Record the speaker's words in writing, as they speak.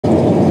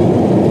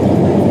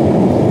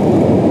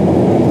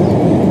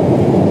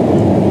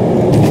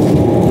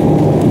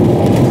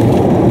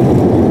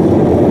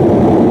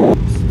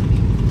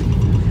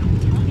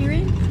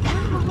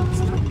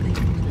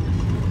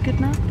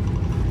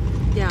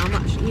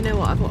You know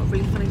what? I've got a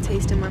really funny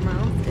taste in my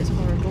mouth. It's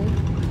horrible.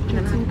 I'm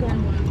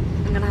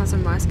gonna have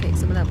some rice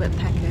cakes. I'm a little bit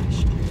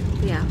peckish.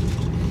 But yeah.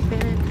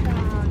 Been in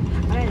Prague.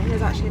 I don't think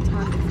there's actually a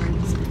time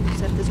difference.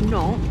 So if there's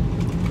not,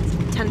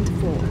 it's 10 to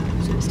 4.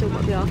 So we've still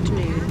got the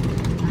afternoon.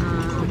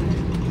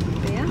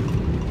 But yeah,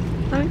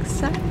 I'm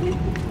excited.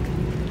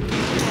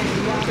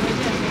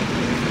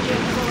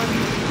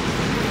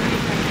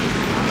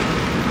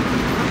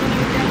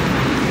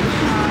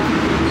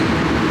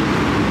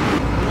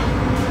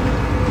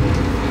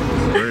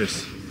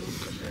 Cheers.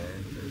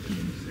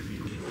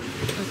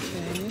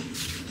 Okay.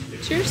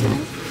 Cheers then.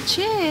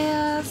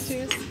 Cheers.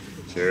 Cheers.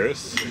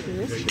 Cheers.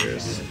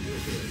 Cheers.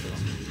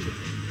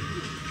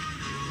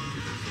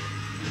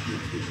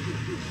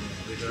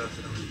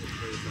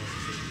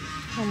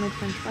 Homemade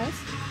French fries.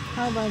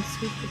 How about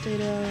sweet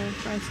potato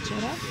fries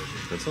cheddar?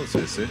 That sounds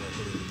tasty.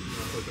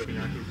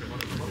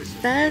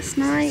 First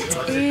night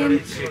in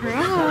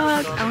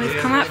Prague, and we've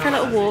come out for a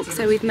little walk.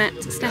 So we've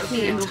met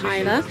Stephanie and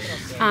Tyler.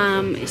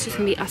 It's just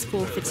gonna be us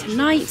 4 for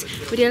tonight.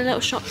 We did a little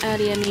shop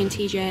earlier, me and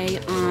TJ,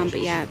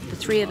 but yeah, the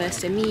 3 of us,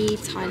 so me,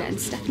 Tyler and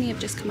Stephanie, have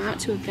just come out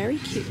to a very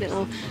cute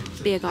little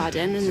beer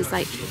garden, and there's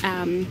like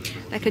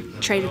a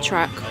trailer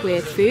truck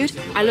with food.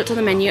 I looked on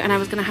the menu and I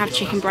was gonna have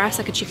chicken breast,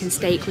 like a chicken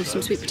steak with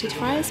some sweet potato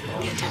fries.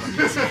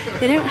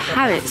 They don't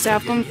have it, so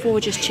I've gone for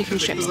just chicken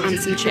strips and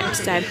some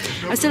chips. So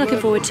I'm still looking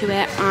forward to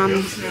it.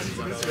 And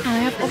I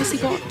have obviously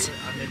got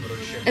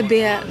a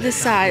beer the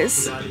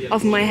size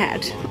of my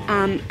head,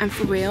 and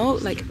for real,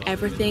 like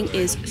everything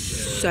is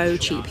so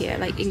cheap here,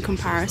 like in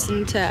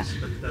comparison to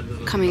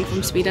coming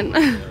from Sweden.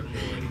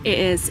 It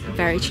is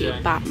very cheap,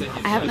 but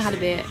I haven't had a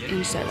beer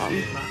in so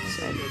long,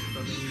 so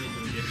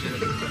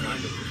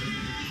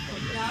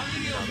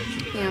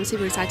yeah, I'm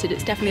super excited.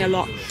 It's definitely a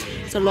lot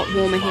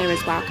warmer here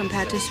as well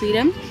compared to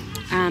Sweden.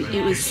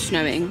 It was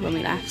snowing when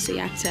we left, so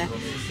yeah, to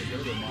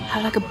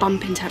have like a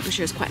bump in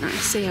temperature is quite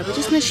nice. So yeah, we're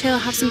just gonna chill,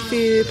 have some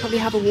food, probably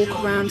have a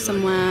walk around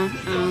somewhere,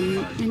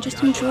 and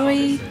just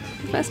enjoy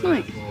the first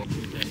night.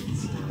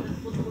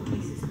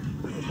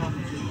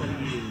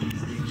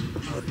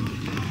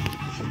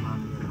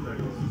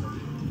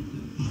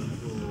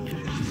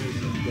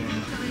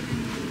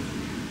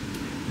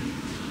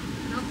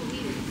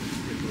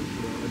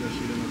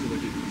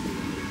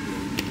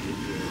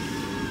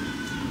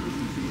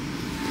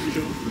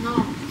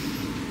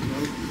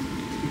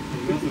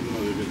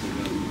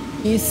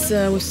 These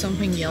with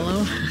something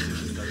yellow.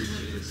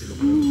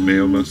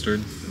 Mayo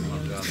mustard.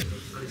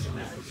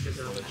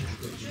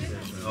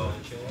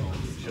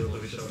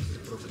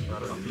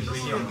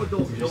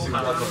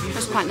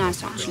 That's quite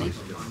nice actually. Do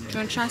you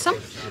want to try some?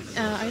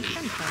 I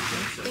can try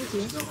this. Thank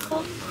you.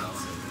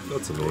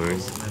 That's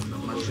annoying.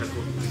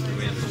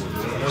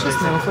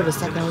 Just now for the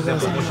second we go.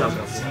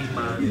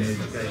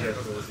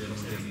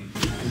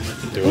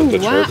 Do you want the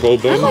charcoal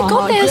bun? Oh my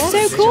god, they're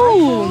so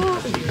cool!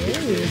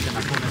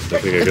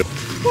 Definitely a good.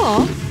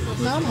 Cool.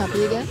 Now I'm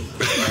happy again.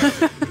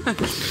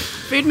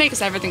 Food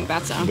makes everything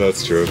better.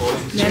 That's true.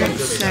 They look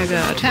so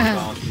good.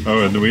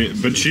 Oh, and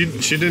but she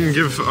didn't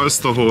give us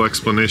the whole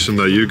explanation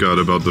that you got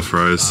about the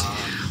fries.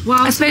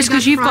 Well, I suppose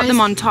because you've got them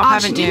on top,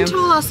 haven't you? She didn't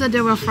tell us that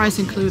there were fries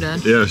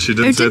included. Yeah, she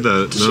didn't say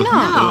that. Did she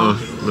not?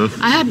 No.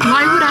 Why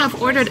would I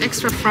have ordered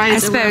extra fries? I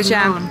suppose,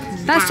 yeah.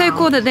 That's so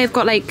cool that they've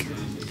got like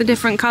the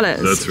different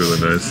colours. That's really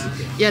nice.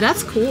 Yeah,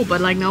 that's cool,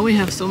 but like now we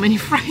have so many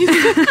fries.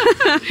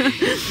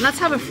 Let's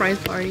have a fries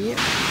party.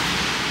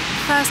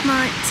 First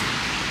night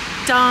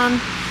done.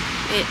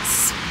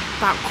 It's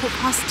about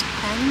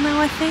 10:15 now,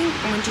 I think,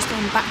 and we're just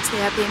going back to the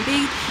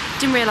Airbnb.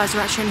 Didn't realise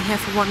we're actually only here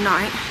for one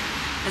night,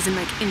 as in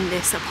like in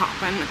this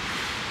apartment,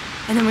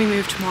 and then we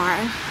move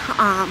tomorrow.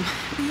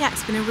 But yeah,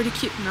 it's been a really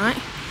cute night.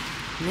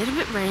 A little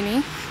bit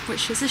rainy,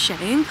 which is a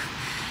shame.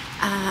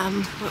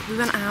 But we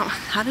went out,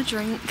 had a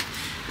drink,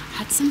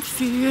 had some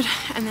food,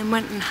 and then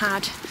went and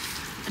had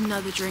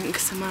another drink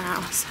somewhere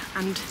else,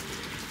 and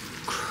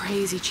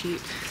crazy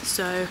cheap.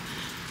 So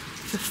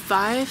for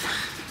five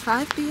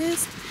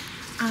beers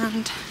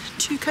and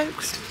 2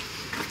 Cokes,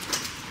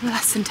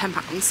 less than £10.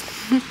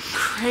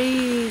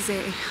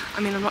 Crazy. I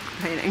mean, I'm not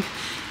complaining.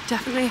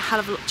 Definitely a hell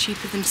of a lot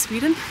cheaper than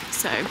Sweden,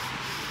 so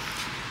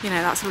you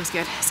know, that's always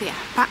good. So yeah,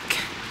 back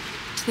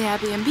to the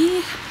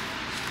Airbnb,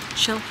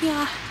 chill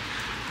here,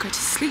 go to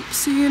sleep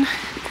soon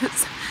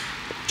because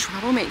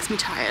travel makes me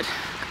tired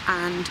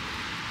and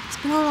it's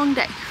been a long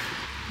day.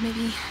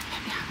 Maybe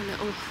have a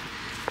little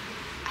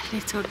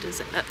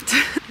dessert.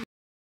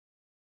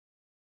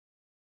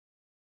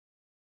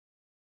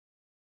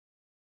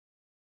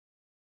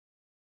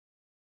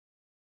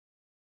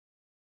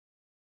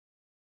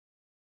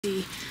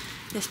 See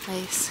this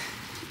place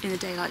in the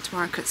daylight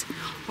tomorrow because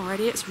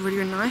already it's really,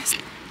 really nice.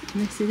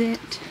 And this is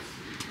it,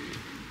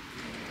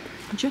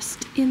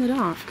 just in the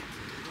dark.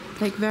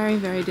 Like very,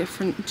 very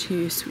different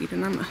to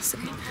Sweden, I must say.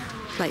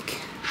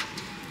 Like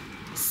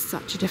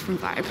such a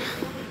different vibe.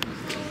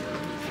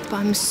 But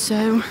I'm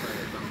so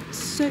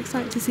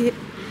excited to see it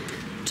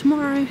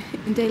tomorrow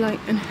in daylight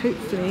and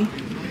hopefully,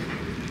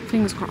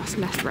 fingers crossed,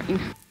 less rain.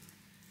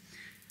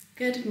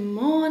 Good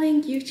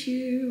morning,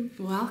 YouTube.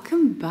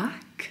 Welcome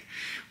back.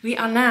 We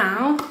are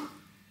now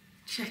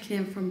checking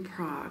in from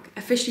Prague.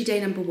 Officially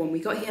day number 1. We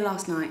got here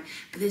last night,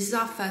 but this is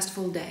our first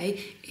full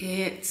day.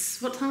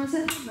 It's, what time is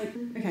it?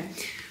 Okay,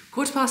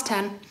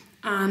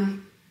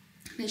 10:15.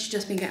 It's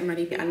just been getting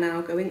ready and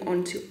now going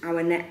on to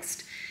our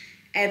next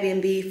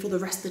Airbnb for the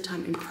rest of the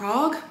time in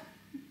Prague.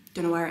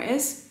 Don't know where it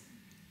is.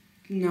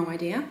 No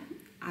idea.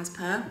 As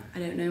per, I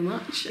don't know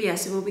much. But yeah,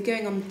 so we'll be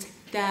going on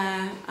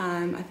there.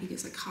 I think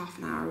it's like half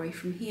an hour away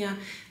from here.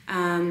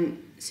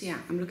 So yeah,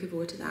 I'm looking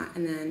forward to that.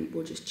 And then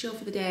we'll just chill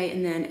for the day.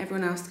 And then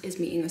everyone else is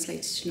meeting us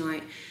later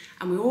tonight.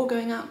 And we're all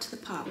going out to the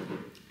pub.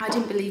 I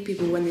didn't believe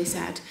people when they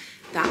said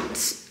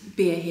that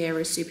beer here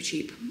is super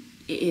cheap.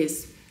 It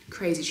is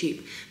crazy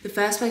cheap. The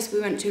first place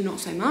we went to, not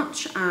so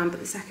much. But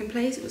the second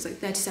place, it was like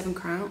 37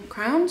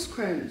 crowns,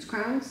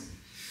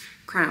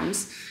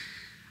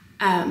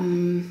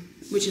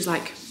 which is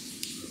like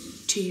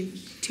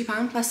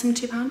 £2, less than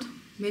 £2,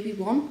 maybe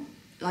 £1.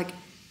 Like,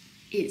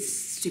 it's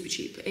super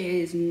cheap. It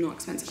is not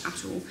expensive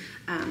at all.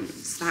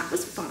 So that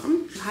was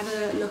fun. I had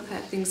a look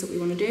at things that we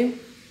want to do.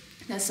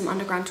 There's some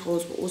underground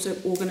tours. We're also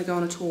all going to go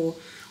on a tour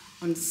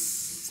on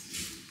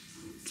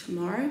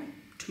tomorrow.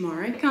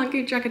 I can't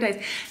keep track of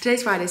days.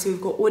 Today's Friday, so we've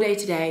got all day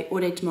today, all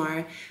day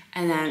tomorrow,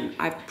 and then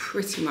I've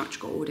pretty much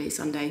got all day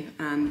Sunday.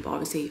 But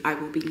obviously I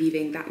will be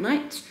leaving that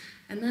night.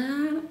 And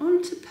then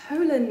on to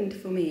Poland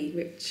for me,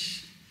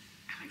 which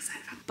I'm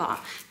excited about.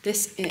 But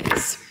this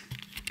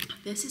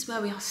is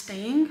where we are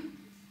staying.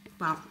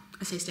 Well,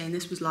 I say staying,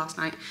 this was last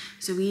night.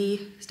 So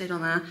we stayed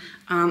on there.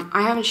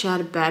 I haven't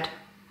shared a bed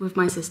with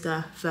my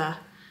sister for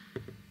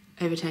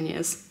over 10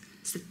 years.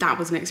 So that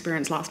was an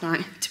experience last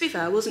night. To be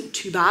fair, it wasn't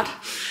too bad.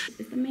 This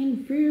is the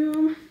main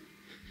room.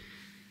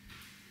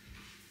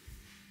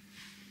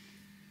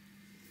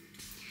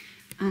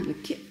 And the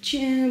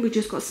kitchen. We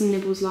just got some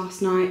nibbles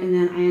last night and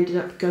then I ended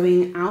up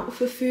going out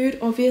for food,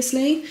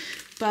 obviously.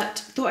 But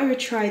thought I would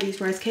try these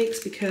rice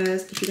cakes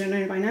because if you don't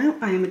know by now,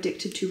 I am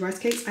addicted to rice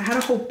cakes. I had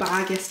a whole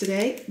bag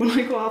yesterday when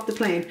I got off the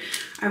plane.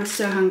 I was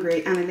so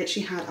hungry and I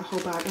literally had a whole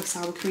bag of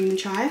sour cream and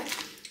chive.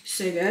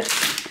 So good.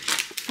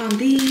 Found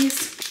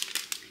these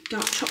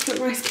dark chocolate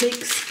rice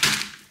cakes,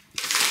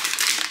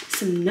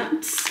 some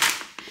nuts,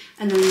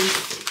 and then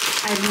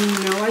I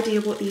have no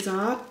idea what these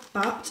are,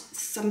 but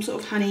some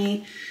sort of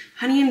honey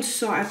and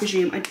salt, I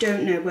presume. I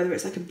don't know whether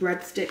it's like a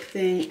breadstick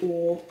thing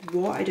or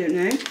what, I don't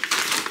know.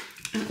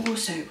 And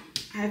also,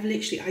 I've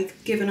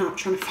given up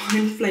trying to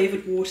find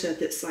flavoured water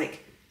that's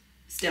like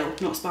still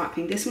not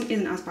sparkling. This one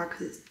isn't as bad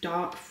because it's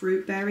dark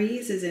fruit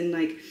berries, as in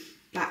like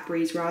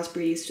blackberries,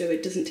 raspberries, so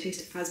it doesn't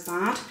taste as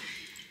bad.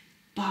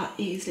 But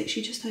it is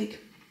literally just like,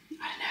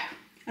 I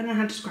don't know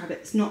how to describe it.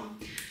 It's not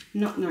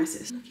the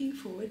nicest. Looking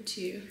forward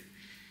to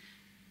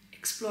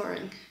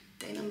exploring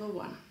day number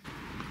 1.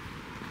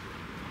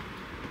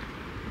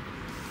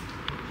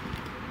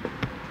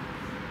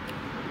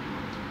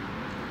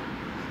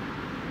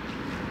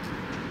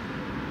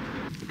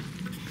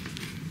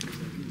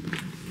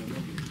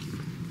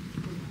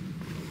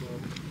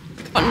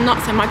 Got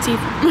nuts in my teeth.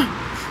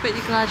 But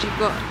you're glad you've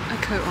got a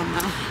coat on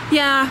now.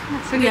 Yeah,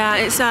 yeah.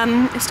 It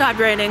started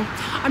raining.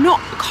 I'm not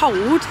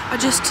cold.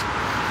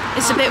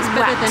 It's a bit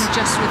wet. Better than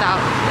just with a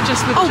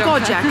oh jumper.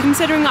 god, yeah.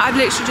 Considering that I've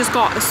literally just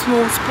got a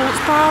small sports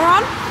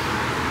bra on,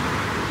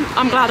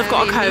 I'm glad I've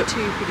got a coat.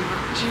 Me too, pretty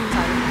much.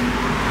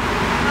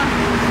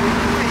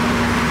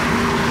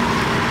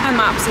 My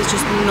maps is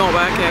just not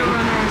working.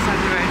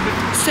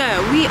 So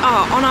we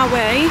are on our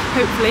way,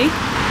 hopefully,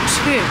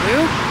 to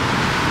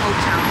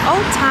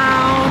Old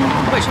Town,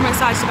 which I'm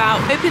excited about.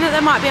 Hoping that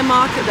there might be a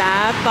market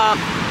there, but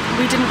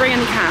we didn't bring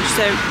any cash,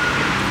 so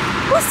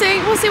we'll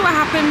see what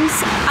happens.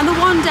 And the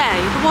one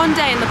day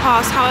in the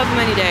past however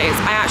many days,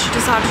 I actually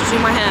decided to do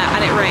my hair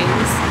and it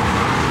rains.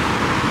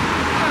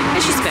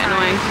 It's just a bit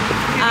annoying.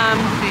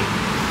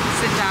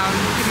 Sit down,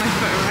 give my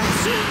foot a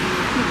rest.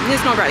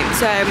 It's not great,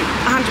 so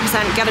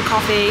 100% get a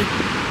coffee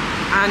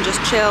and just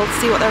chill,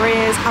 see what there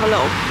is, have a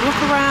little look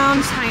around.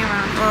 Just hang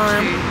around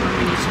till 2 when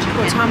we need to check in.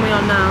 What time are we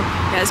on now?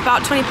 Yeah, it's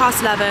about 11:20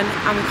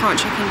 and we can't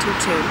check in till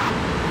 2.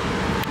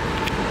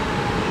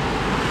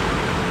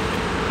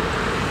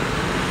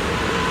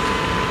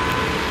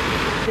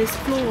 This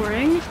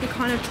flooring, the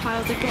kind of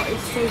tiles they've got is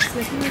so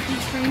slippery with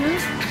these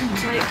trainers.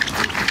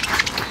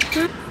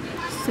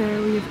 So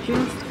we've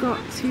just got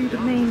to the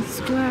main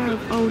square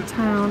of Old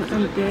Town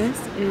and this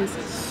is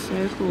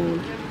so cool.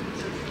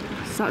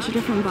 Such a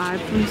different vibe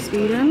from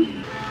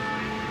Sweden.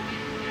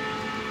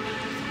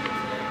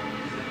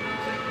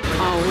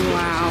 Oh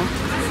wow.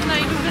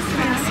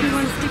 Yes, who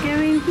wants to go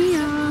in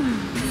here?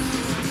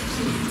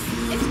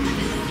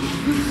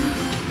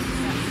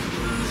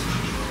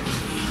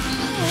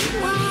 Oh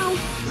wow.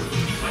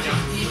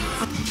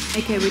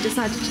 Okay, we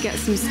decided to get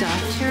some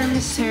stuff.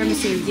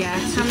 Tiramisu,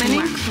 yes. How many?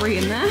 Whack 3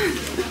 in there.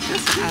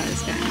 That's how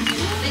it's going.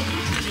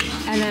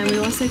 And then we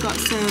also got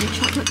some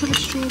chocolate covered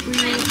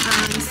strawberry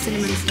and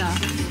cinnamon stuff.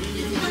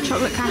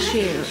 Chocolate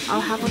cashew.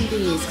 I'll have one of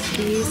these.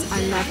 These,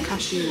 I love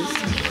cashews.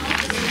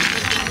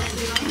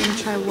 I'm going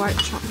to try white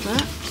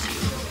chocolate.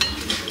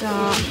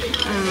 dark,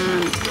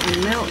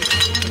 and milk.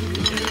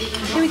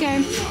 Here we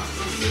go. Do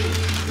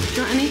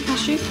you want any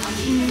cashew? No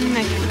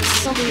thanks.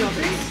 Strawberry.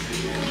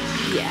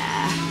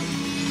 Yeah.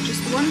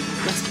 Just the one?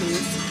 Yes,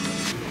 please.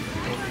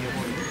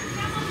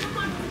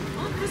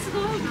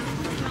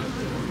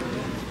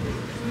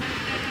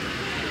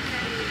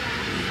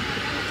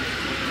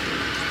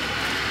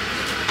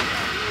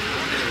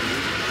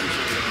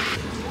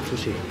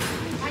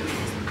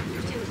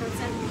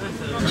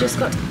 Just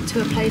got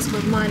to a place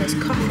called Miners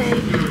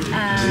Coffee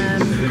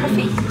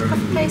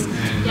place.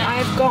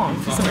 I've gone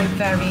for something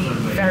very,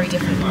 very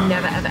different.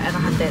 Never, ever, ever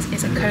had this.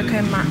 It's a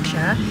cocoa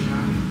matcha.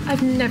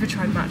 I've never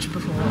tried matcha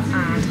before,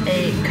 and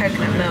a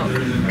coconut milk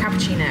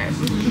cappuccino.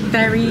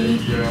 Very,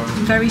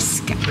 very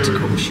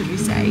skeptical, should we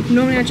say.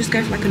 Normally I just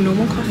go for like a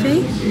normal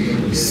coffee,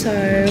 so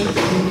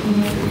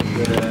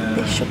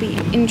this should be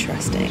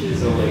interesting.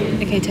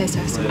 Okay, taste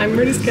test. I'm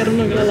really scared I'm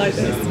not gonna like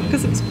this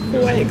because it's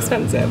quite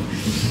expensive.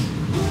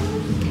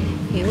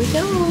 Here we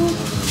go.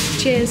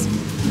 Cheers. Cheers.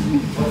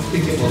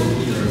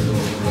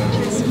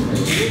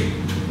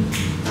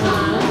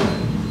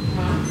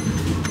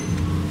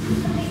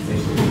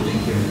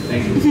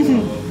 Thank you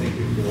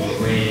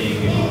for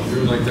weighing.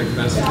 You're like the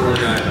best tour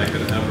guide I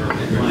could ever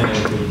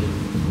imagine.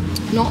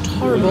 Not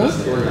horrible.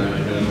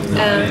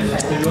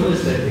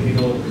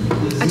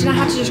 I don't know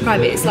how to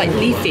describe it. It's like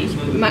leafy.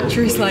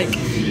 Matcha is like,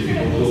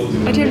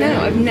 I don't know.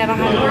 I've never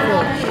had it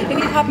before.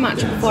 If you've had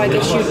matcha before, I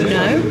guess you'd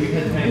know.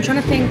 I'm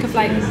trying to think of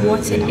like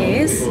what it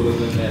is,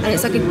 and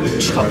it's like a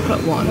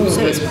chocolate one,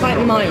 so it's quite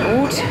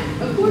mild.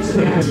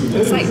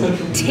 It's like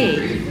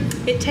tea.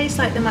 It tastes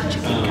like the matcha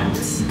Kit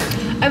Kats.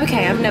 Oh,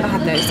 okay, I've never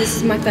had those. This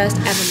is my first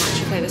ever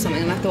matcha flavour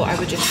something, and I thought I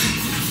would just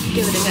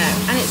give it a go.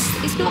 And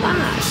it's not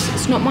bad.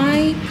 It's not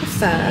my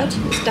preferred.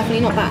 It's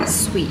definitely not that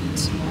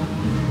sweet.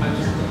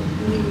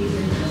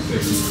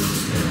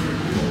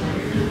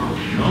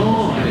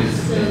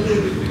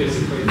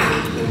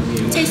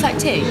 It tastes like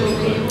tea,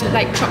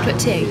 like chocolate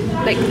tea,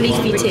 like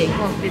leafy tea.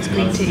 Well, it's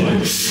green tea.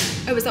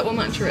 Oh, is that what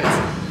matcha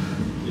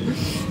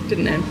is?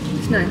 Didn't know.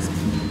 It's nice.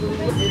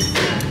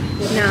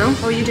 Now,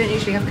 Oh, you don't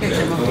usually have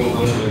coconut milk, do you?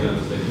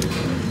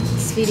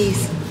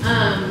 sweeties.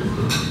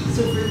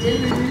 So for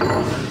dinner.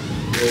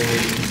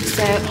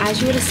 So as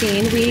you would have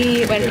seen,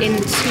 we went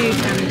into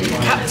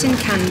Captain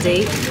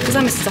Candy because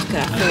I'm a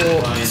sucker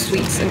for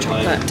sweets and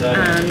chocolate,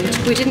 and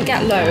we didn't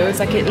get loads.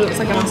 Like, it looks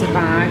like a massive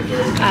bag.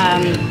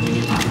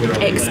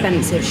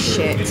 Expensive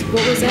shit.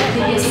 What was it?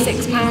 It was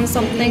 £6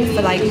 something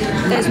for like.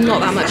 There's not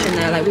that much in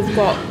there. Like, we've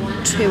got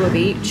 2 of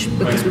each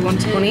because we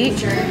wanted one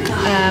each.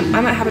 I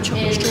might have a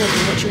chocolate strawberry.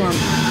 What do you want?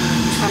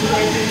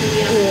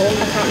 Or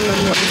I can't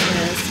remember what this one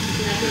is.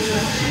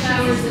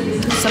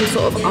 Some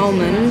sort of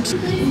almond.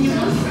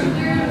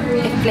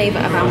 A flavour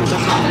of almond, I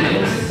can't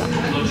remember.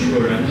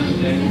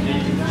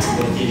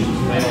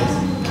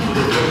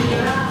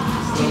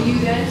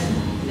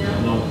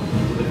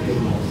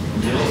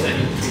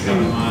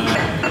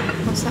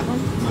 What's that one?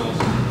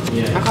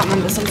 I can't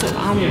remember, some sort of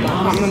almond, but I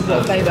can't remember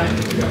what flavour.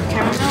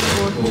 Caramel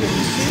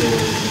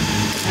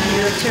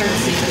or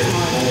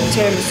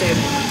tiramisu.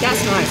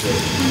 That's nice.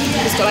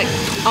 It's got like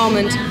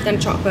almond, then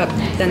chocolate,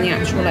 then the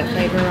actual like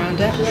flavour around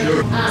it.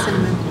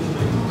 Cinnamon.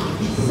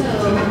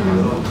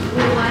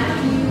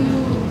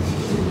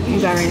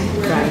 Very,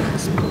 very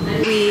nice.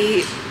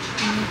 We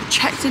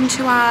checked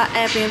into our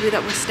Airbnb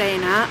that we're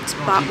staying at,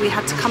 but we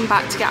had to come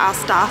back to get our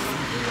stuff,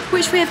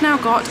 which we have now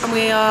got, and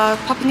we are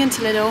popping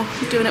into Lidl,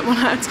 doing it one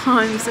at a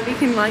time so we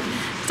can like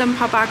dump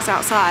our bags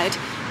outside.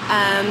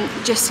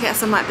 Just to get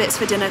some like bits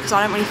for dinner because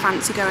I don't really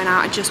fancy going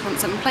out. I just want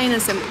something plain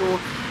and simple.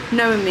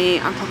 Knowing me,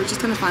 I'm probably just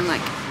gonna find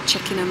like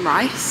chicken and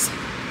rice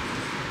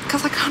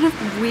because I kind of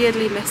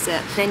weirdly miss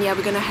it. Then yeah,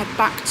 we're gonna head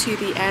back to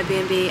the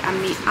Airbnb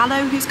and meet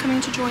Aloe, who's coming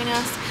to join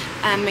us,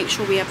 and make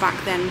sure we are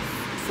back then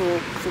for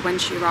when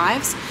she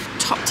arrives.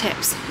 Top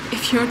tips: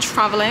 if you're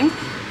traveling,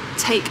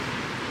 take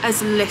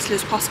as little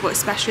as possible,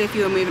 especially if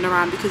you are moving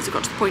around, because it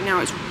got to the point now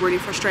it's really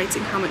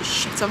frustrating how much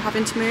shit I'm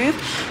having to move.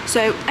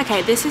 So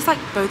okay, this is like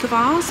both of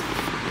ours,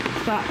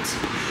 but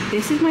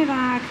this is my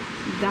bag,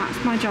 that's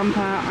my jumper,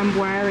 I'm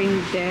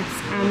wearing this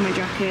and my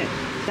jacket.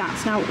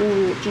 That's now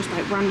all just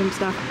like random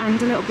stuff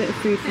and a little bit of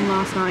food from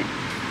last night.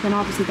 Then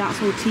obviously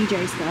that's all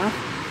TJ stuff.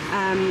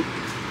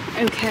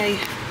 Okay,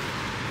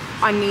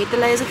 I need the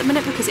layers at the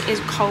minute because it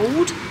is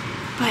cold,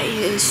 but it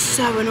is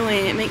so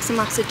annoying. It makes a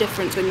massive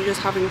difference when you're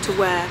just having to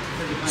wear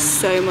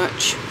so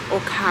much or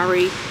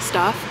carry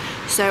stuff.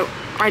 So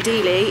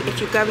ideally, if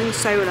you're going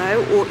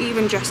solo or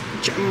even just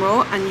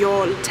general and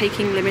you're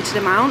taking limited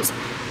amounts,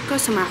 go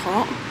somewhere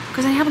hot,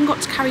 because I haven't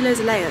got to carry loads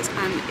of layers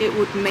and it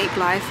would make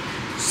life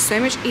so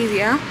much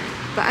easier.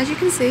 But as you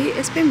can see,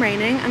 it's been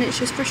raining and it's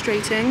just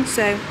frustrating.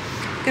 So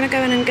I'm gonna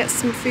go in and get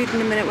some food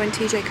in a minute when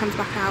TJ comes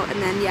back out,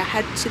 and then yeah,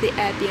 head to the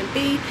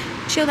Airbnb,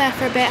 chill there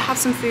for a bit, have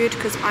some food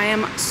because I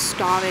am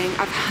starving.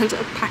 I've had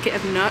a packet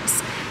of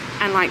nuts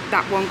and like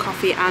that one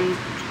coffee and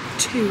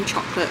 2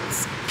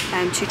 chocolates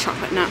and 2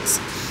 chocolate nuts.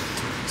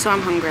 So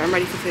I'm hungry, I'm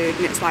ready for food,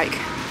 and it's like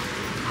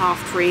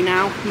 3:30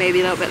 now,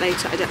 maybe a little bit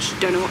later. I actually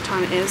don't know what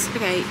time it is.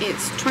 Okay,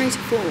 it's 20 to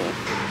 4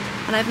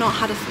 and I've not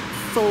had a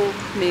full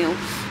meal.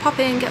 Pop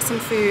in, get some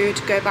food,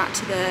 go back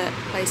to the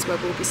place where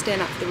we'll be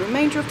staying at for the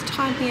remainder of the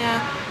time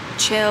here,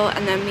 chill,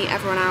 and then meet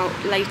everyone out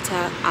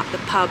later at the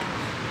pub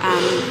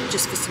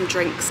just for some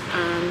drinks.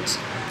 And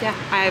yeah,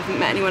 I haven't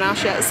met anyone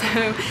else yet,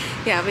 so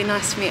yeah, it'll be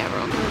nice to meet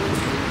everyone.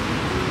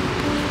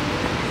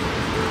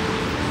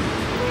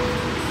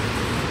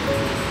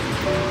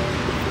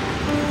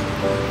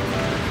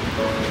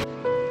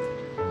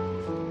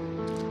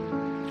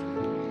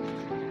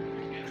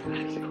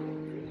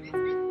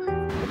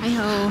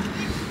 Hi-ho.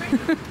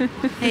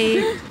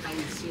 Hey.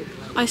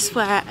 I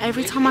swear,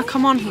 every time I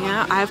come on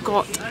here, I've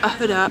got a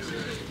hood up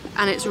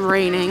and it's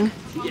raining.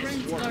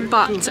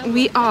 But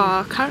we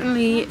are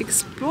currently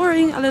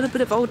exploring a little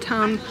bit of Old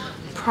Town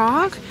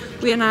Prague.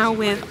 We are now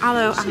with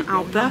Alo and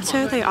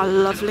Alberto. They are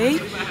lovely.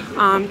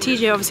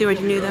 TJ obviously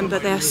already knew them,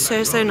 but they're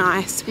so, so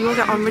nice. We all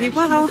get on really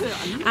well,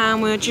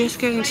 and we're just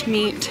going to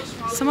meet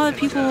some other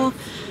people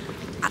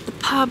at the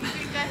pub,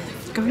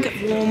 go and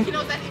get warm,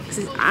 because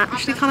it's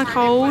actually kind of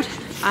cold.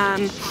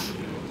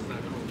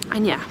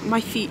 And yeah,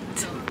 my feet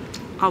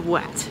are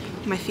wet.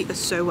 My feet are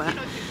so wet.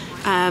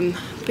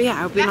 But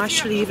yeah, it'll be a nice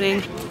chill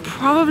evening.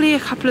 Probably a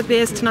couple of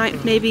beers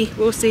tonight, maybe.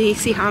 We'll see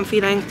how I'm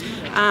feeling.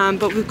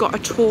 But we've got a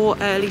tour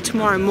early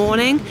tomorrow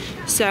morning,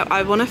 so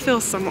I want to feel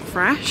somewhat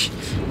fresh.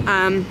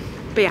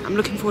 But yeah, I'm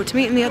looking forward to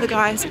meeting the other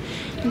guys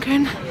and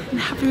going and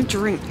having a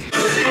drink.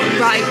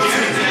 Right,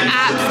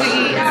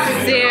 absolutely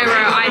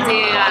zero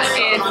idea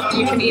if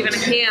you can even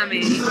hear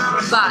me,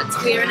 but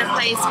we're in a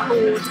place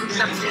called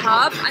the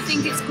Pub, I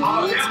think it's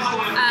called,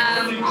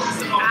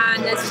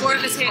 and there's 4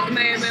 of us here at the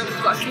moment.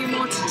 We've got a few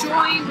more to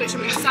join, which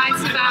I'm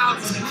excited about.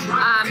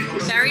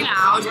 Very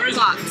loud,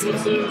 but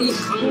the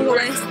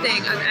coolest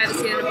thing I've ever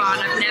seen in a bar,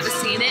 and I've never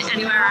seen it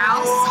anywhere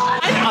else.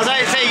 As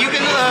I say, you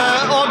can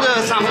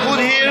order some food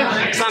here,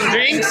 some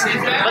drinks,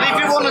 but if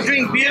you want to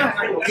drink beer,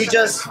 you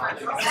just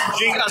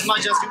drink as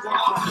much as you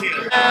want from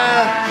here.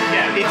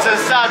 It's a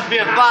sad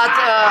beer, but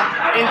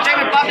in Czech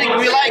Republic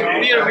we like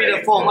beer with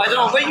a foam. I don't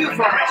know where you're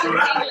from.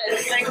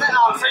 England.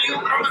 So you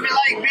probably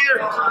like beer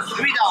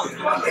without.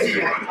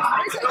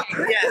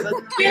 Yeah, but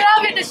We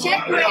love it the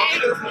Czech way.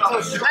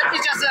 so let me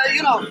just,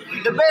 you know,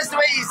 the best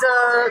way is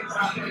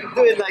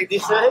do it like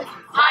this, right?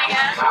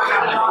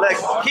 Like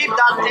keep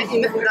that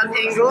in that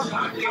angle,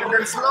 and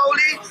then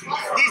slowly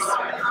this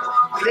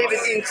leave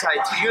it inside.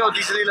 You know,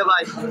 this little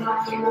bite.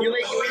 You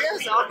make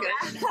videos? Okay.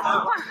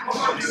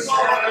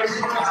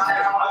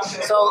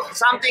 So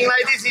something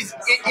like this is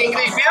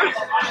English beer,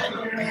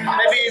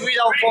 maybe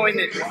without foam in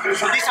it.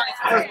 So this one is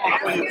the first one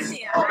for you.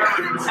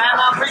 And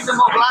I'll bring some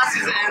more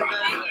glasses and.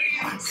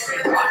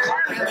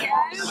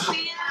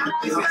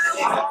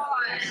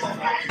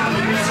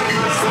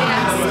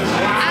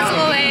 As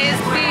always,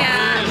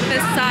 beer the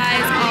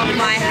size of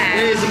my head.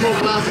 There is more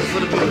glasses for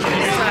the people. So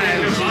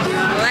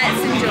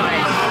let's enjoy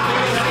it.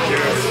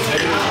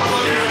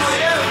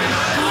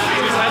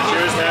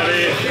 Cheers,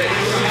 Daddy.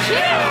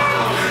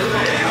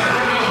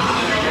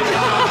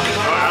 Oh,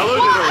 Alo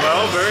did it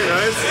well. Very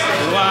nice.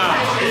 Wow.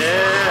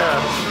 Yeah.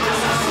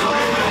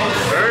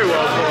 Very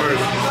well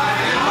poured.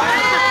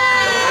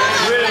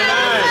 Really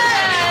nice.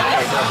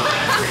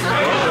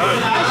 Well done.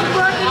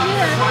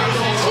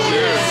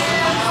 Cheers.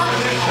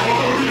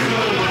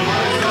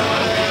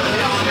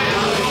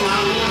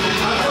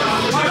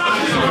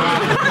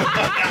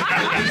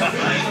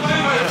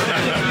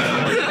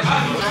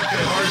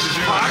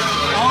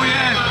 Oh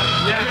yeah,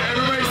 yeah.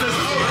 Everybody says,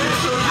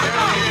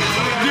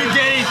 Do you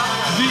get it?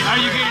 Are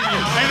you getting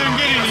it? I don't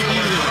get it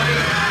either.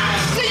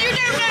 So you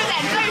don't know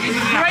then? Great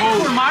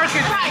for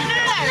marketing. Right, no.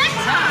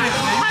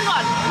 Hang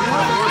on.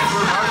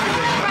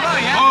 Oh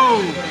yeah. Oh.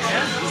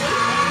 Yes.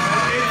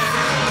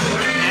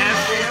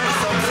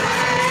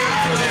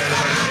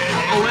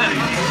 Oh well.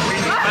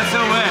 That's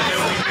so well.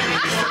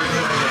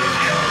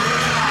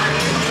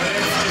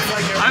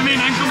 I mean,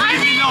 I'm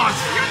completely lost.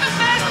 You're the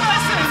first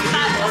person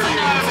that doesn't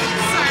know.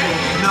 So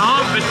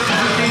No, but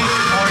cities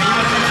or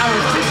even in our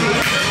city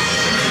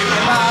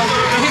about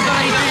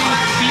liberating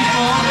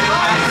people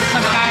and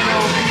some kind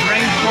of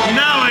rainfall.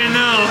 Now I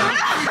know.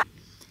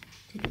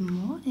 Good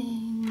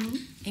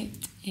morning. It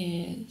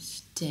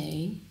is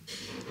day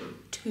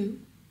 2.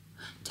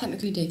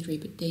 Technically day 3,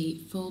 but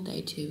full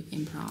day 2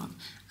 in Prague.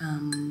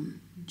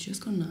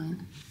 Just gone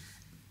 9.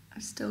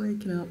 I'm still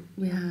waking up.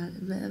 We had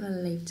a bit of a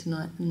later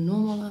night than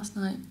normal last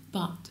night,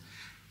 but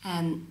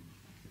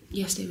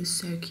yesterday was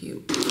so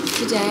cute.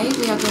 Today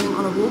we are going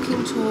on a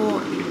walking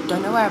tour.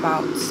 Don't know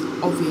whereabouts,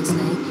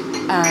 obviously,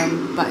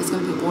 but it's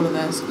going to be all of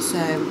us. So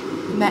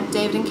we met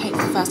David and Kate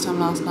for the first time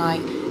last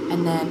night,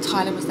 and then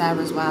Tyler was there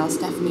as well.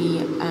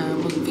 Stephanie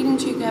wasn't feeling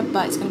too good,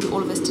 but it's going to be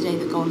all of us today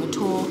that go on the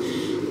tour.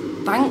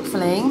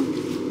 Thankfully,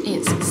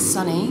 it's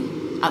sunny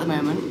at the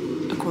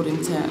moment,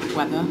 according to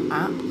weather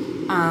app.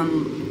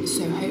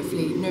 So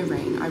hopefully no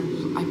rain.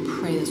 I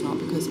pray there's not,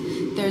 because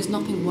there is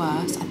nothing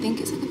worse. I think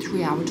it's like a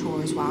 3-hour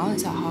tour as well.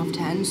 It's at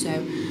 10:30,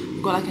 so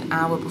we've got like an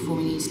hour before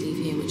we need to leave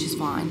here, which is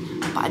fine.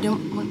 But I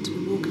don't want to be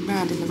walking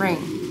around in the rain.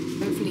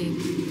 Hopefully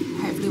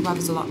the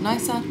weather's a lot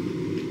nicer.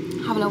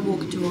 Have a little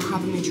walk tour,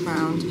 have a mooch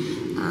around,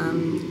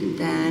 And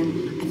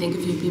then I think a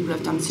few people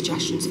have done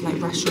suggestions of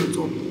like restaurants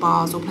or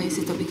bars or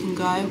places that we can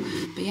go.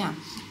 But yeah.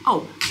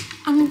 Oh,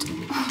 and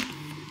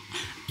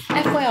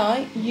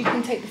FYI, you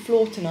can take the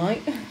floor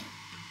tonight.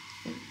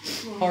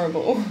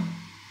 Horrible.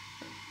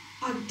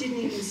 I didn't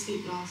even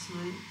sleep last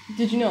night.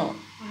 Did you not?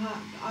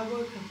 I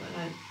woke up at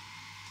like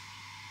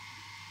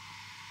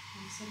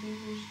 7,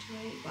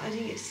 8, but I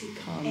didn't get to sleep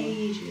for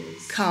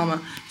ages. Karma.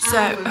 And I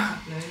So, woke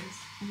up loads.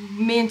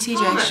 me and TJ...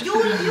 Karma,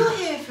 you're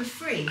here for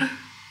free.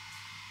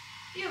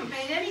 You haven't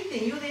paid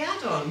anything, you're the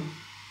add-on.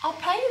 I'll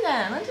pay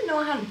then. I didn't know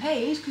I hadn't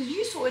paid because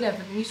you sorted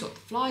everything. You sorted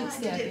the flights,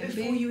 I did it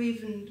before you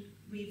even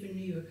knew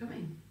you were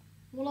coming.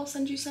 Well, I'll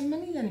send you some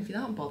money then if you're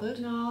that bothered.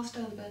 No, I'll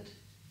stay on the bed.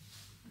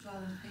 I'd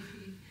rather pay for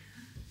you.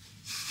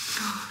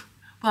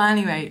 Well,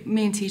 anyway,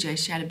 me and TJ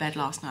shared a bed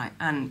last night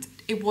and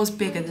it was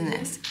bigger than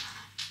this.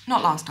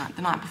 Not last night,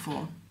 the night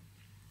before.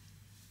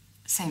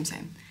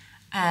 Same.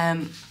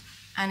 And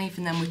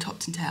even then we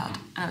topped and tailed.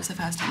 And it was the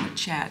first time we'd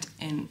shared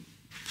in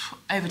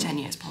over 10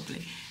 years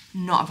probably.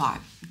 Not a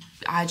vibe.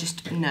 I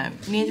just, no.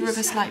 Neither of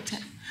us liked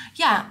it.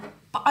 Yeah,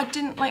 but I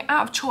didn't, like,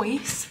 out of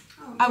choice,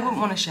 I wouldn't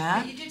want to share.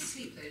 But you did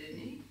sleep though, didn't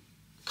you?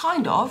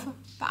 Kind of,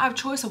 but out of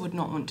choice I would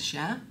not want to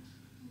share.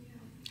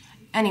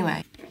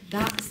 Anyway,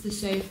 that's the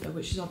sofa,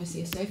 which is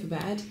obviously a sofa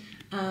bed.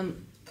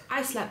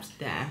 I slept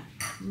there,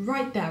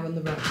 right there on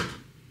the road.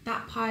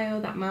 That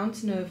pile, that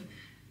mountain of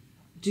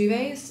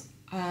duvets,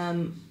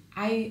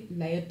 I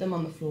layered them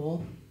on the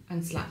floor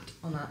and slept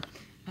on that.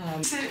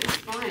 So it was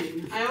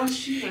fine. I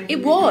asked you. Like,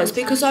 It was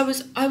because I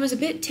was a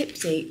bit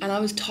tipsy and I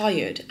was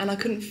tired and I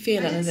couldn't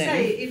feel anything.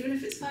 Say, even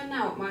if it's fine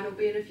now, it might not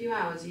be in a few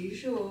hours. Are you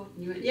sure?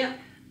 And you went, yep.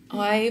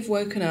 I've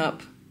woken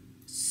up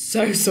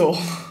so sore.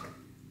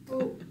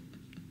 Well,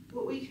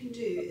 what we can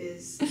do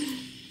is...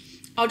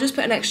 I'll just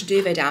put an extra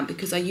duvet down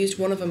because I used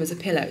one of them as a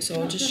pillow,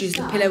 so I'll just use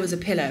the pillow as a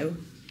pillow.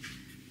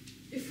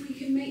 If we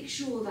can make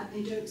sure that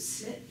they don't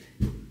slip,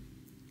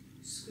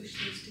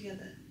 squish those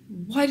together.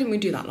 Why didn't we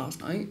do that last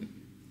night?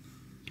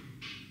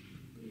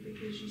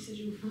 Because you said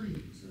you were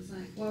fine. So I was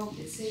like, well,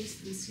 it saves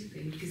from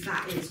slipping because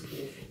that is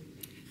awful.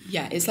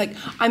 Yeah, it's like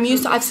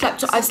I've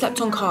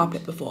slept on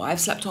carpet before. I've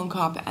slept on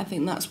carpet. I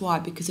think that's why,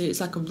 because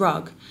it's like a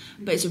rug,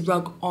 but it's a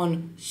rug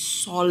on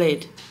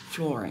solid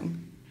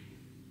flooring.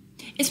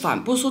 It's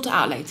fine. We'll sort it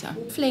out later.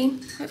 Hopefully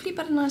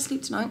better night's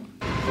sleep tonight.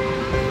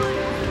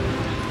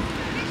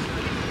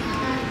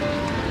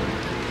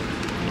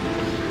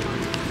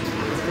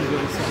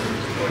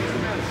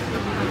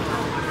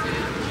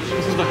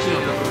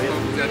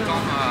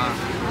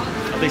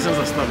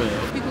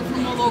 People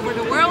from all over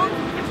the world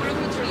for a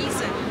good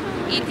reason.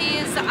 It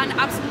is an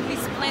absolutely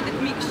splendid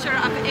mixture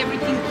of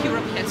everything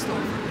Europe has to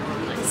offer.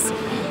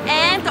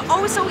 And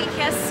also it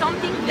has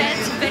something that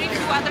very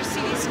few other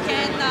cities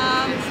can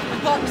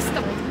boast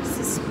of.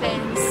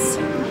 Suspense.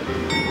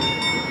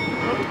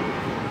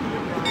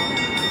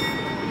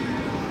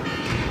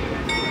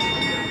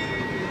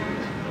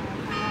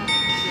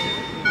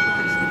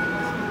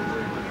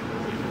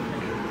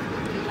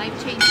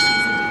 Life changed,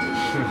 isn't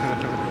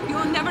it? You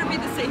will never be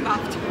the same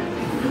after.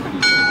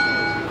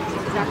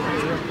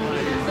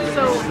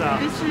 So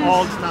this is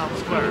Old Town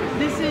Square.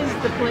 This is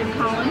the plate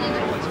column.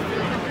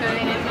 Okay,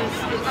 and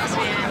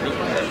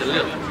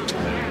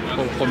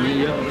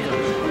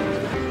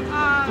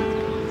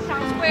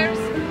Town squares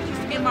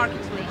used to be a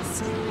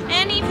marketplace.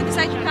 And if you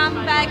decide to come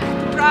back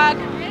to Prague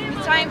in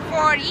time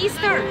for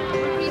Easter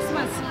or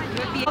Christmas,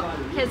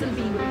 hasn't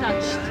been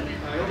touched.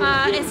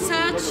 As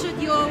such, the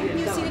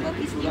new synagogue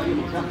is the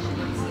only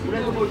functioning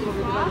synagogue in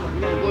Prague.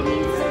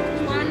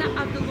 It's one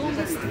of the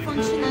longest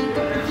functioning,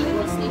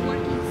 continuously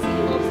working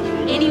synagogues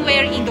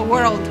anywhere in the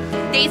world.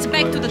 Dates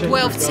back to the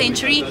 12th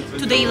century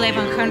to the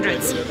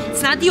 1100s.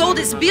 It's not the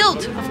oldest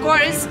built, of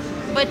course,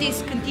 but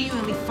it's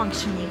continually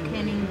functioning,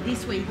 and in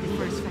this way it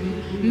differs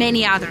from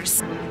many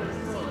others.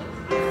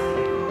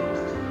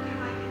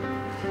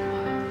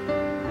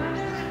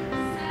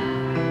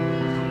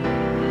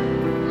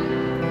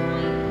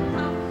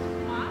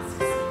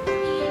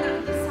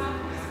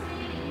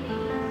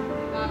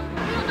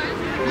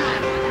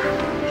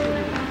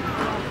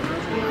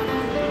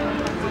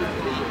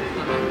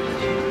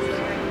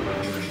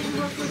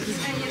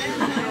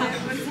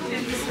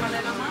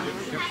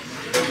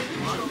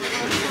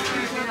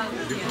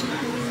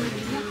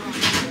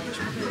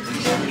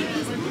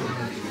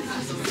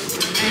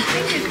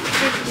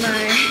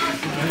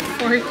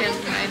 fork and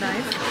my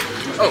knife.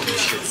 Oh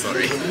shit,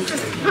 sorry.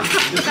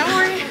 Don't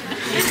worry.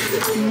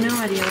 No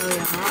idea where we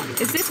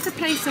are. Is this the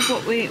place of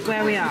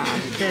where we are?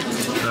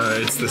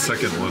 It's the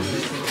second one.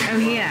 Oh,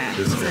 here.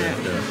 This way,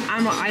 yeah.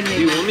 I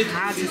didn't know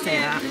how to say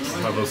that.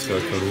 Pavelska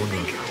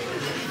Koruna.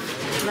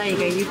 There you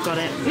go, you've got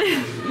it.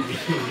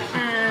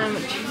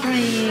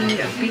 Trying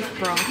beef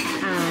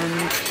broth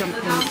and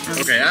dumplings. And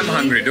Okay, I'm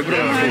hungry. Dobro.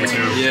 Yeah, me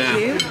too.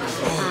 Yeah.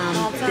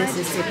 this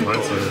is super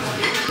Mine's cool.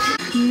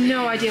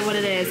 No idea what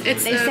it is. They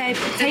say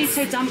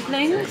potato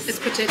dumplings. It's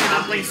potato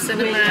dumplings,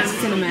 cinnamon. With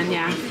cinnamon,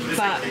 yeah.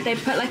 But they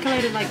put like a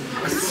load of like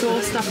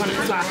sauce stuff on it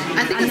as well.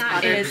 And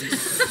that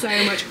is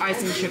so much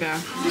ice and sugar.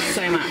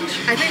 So much.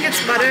 I think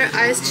it's butter,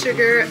 iced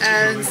sugar,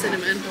 and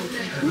cinnamon.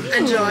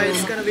 Enjoy,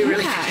 it's gonna be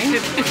really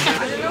good.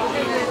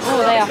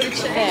 Oh, they are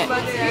thick.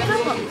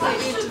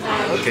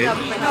 Okay.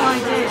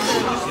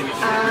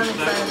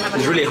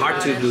 It's really hard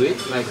to do it,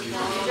 like to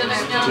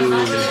do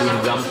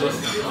the dumpling.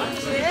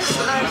 Yes,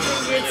 I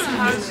think it's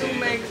hard to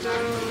make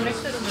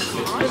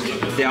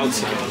The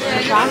outside.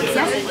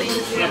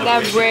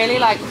 They're really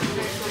like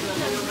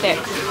thick,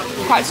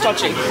 quite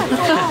stodgy.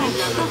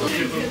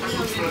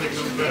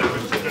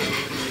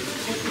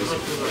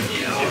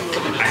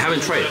 I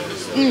haven't tried it.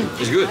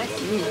 It's good.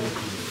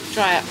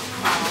 Try it.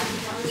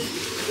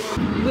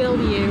 Will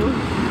you?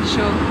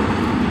 Sure.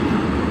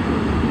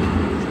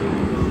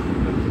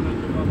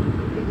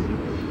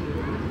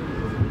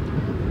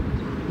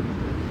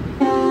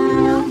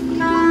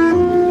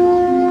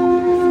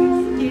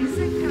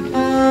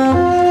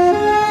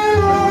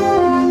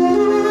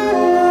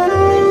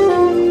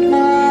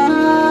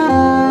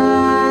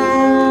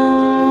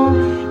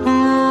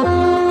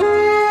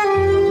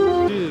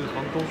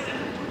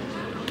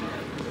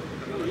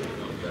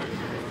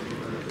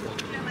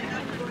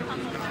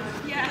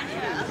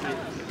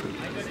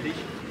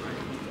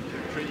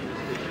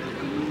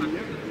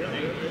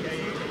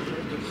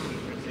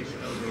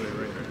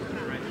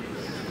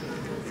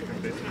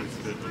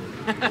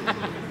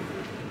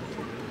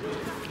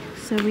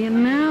 So we are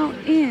now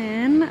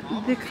in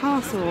the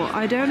castle.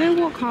 I don't know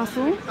what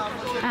castle,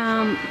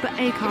 but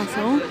a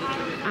castle,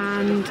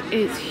 and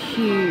it's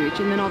huge.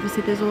 And then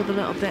obviously there's all the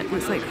little bit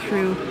that's like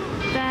through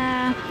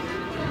there,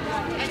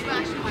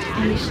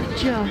 and it's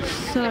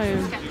just so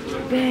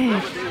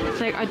big.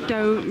 Like I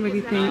don't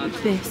really think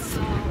this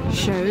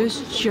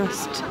shows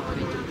just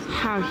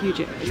how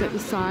huge it is. Like the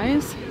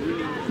size,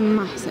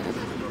 massive.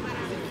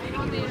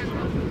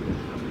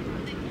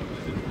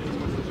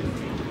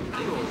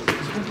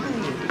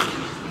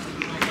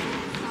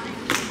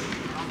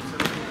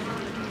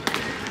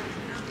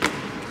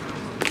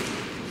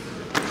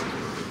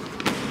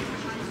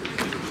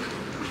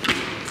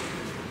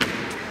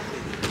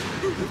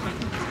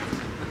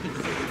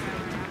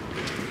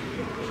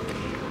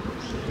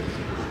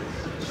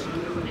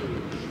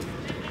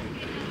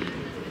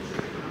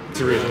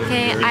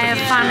 Okay, I have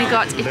finally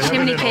got a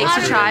chimney cake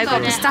to try. I've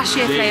got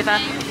pistachio flavour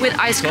with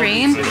ice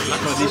cream,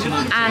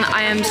 and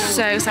I am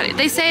so excited.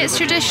 They say it's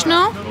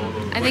traditional.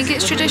 I think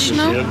it's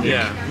traditional.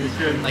 Yeah,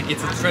 like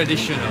it's a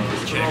traditional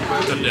Czech.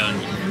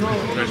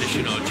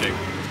 Traditional Czech.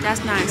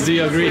 That's nice. Do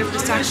you agree? With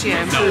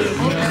pistachio.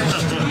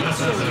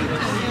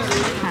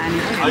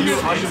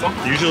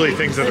 Usually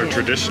things that are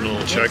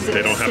traditional Czech,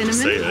 they don't have to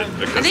say it.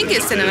 I think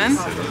it's cinnamon.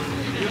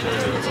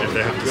 If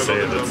they have to say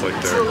it, it's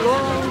like they're...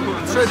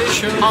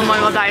 Oh my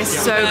god, that is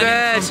so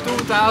good.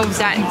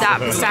 That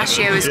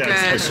pistachio is good.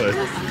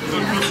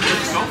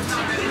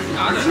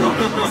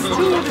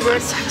 We're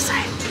so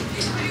excited.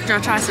 Do you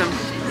want to try some?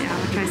 Yeah,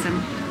 I'll try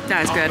some.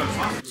 That is good.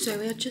 So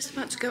we are just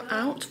about to go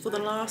out for the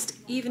last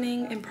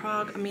evening in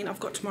Prague. I mean, I've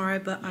got tomorrow,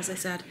 but as I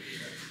said,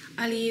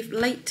 I leave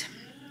late.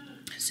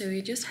 So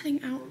we're just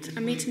heading out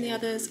and meeting the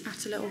others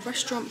at a little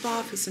restaurant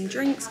bar for some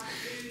drinks.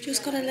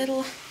 Just got a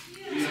little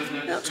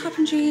top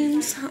and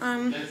jeans.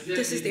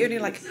 This is the only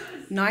like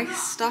nice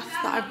stuff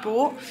that I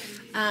bought.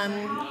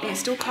 It's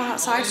still cold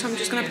outside, so I'm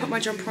just going to put my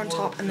jumper on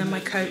top and then my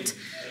coat.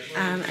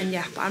 And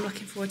yeah, but I'm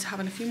looking forward to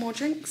having a few more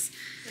drinks.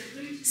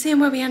 Seeing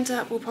where we end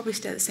up, we'll probably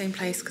stay at the same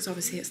place because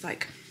obviously it's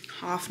like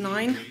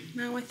 9:30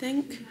 now, I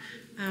think.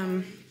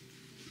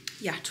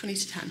 Yeah, 20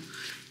 to 10.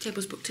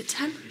 Table's booked at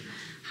 10.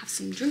 Have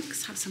some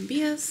drinks, have some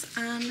beers,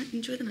 and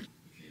enjoy the night.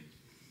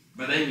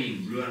 But I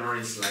mean, blue and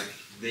orange, like,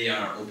 they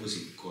are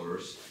opposite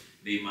colors.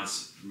 They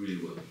match really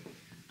well.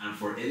 And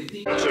for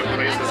editing... Bunch of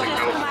places in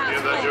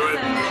California that do it.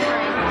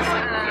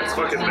 It's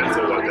fucking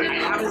mental what they do. I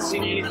haven't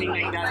seen anything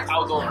like that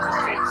outdoor.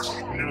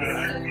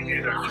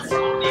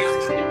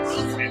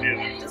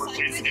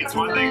 It's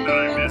one thing that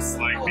I miss,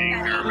 like,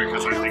 being here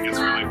because I think it's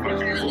really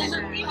fucking cool.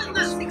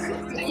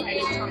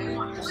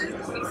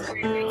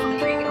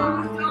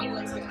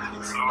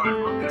 So I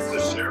wrote this to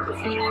share if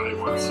anybody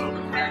wants some.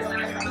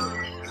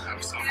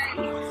 Have some.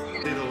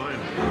 See the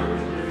line.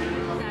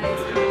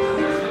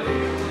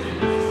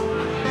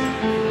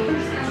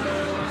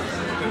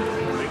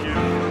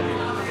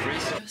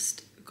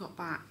 Just got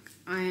back.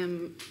 I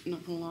am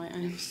not gonna lie, I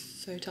am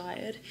so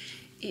tired.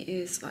 It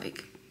is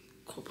like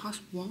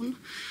 1:15,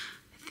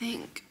 I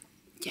think.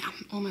 Yeah,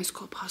 almost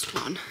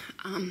 1:15.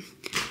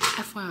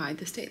 FYI,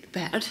 the state of the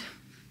bed.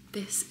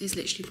 This is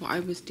literally what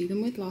I was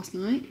dealing with last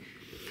night.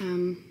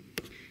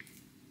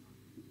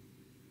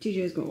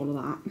 DJ's got all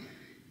of that.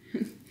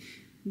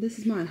 This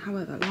is mine.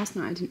 However, last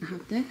night I didn't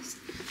have this.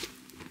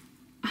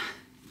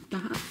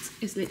 That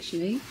is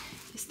literally,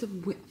 it's the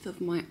width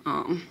of my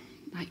arm.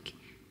 Like,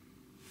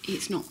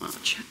 it's not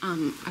much.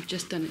 I've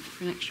just done it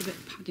for an extra bit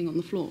of padding on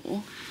the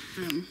floor.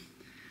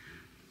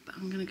 But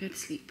I'm gonna go to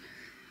sleep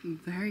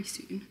very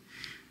soon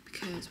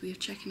because we are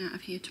checking out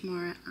of here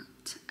tomorrow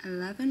at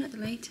 11 at the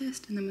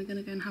latest, and then we're going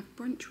to go and have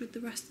brunch with the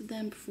rest of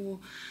them before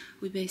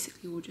we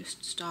basically all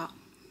just start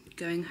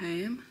going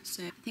home.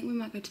 So I think we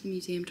might go to the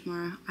museum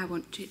tomorrow. I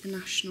want to the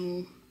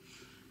National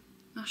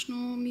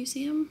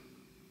Museum,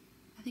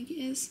 I think it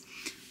is.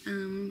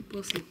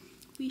 We'll see.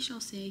 We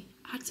shall see.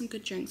 I had some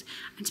good drinks,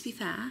 and to be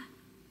fair,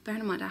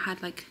 bearing in mind I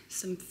had like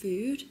some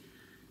food,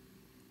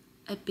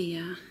 a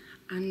beer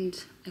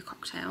and a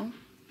cocktail.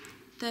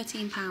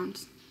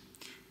 £13.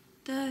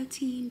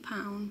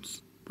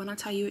 £13. When I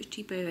tell you it's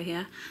cheap over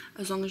here,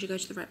 as long as you go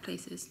to the right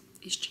places,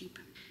 it's cheap.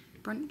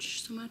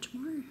 Brunch somewhere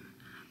tomorrow,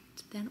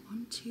 and then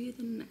on to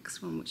the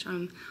next one, which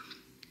I'm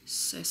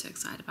so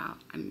excited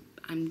about.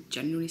 I'm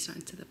genuinely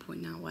starting to the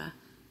point now where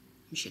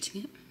I'm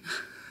shitting it.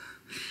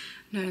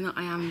 Knowing that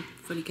I am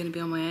fully going to be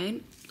on my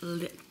own. A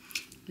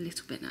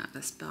little bit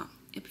nervous, but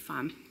it'll be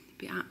fine. It'll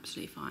be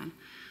absolutely fine.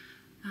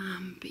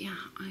 But yeah,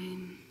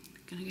 I'm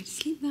gonna go to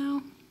sleep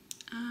now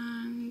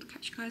and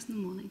catch you guys in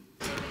the morning.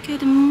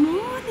 Good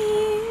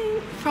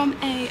morning from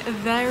a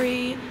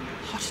very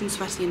hot and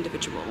sweaty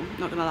individual,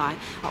 not gonna lie.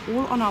 We're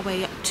all on our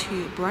way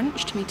to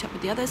brunch to meet up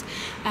with the others.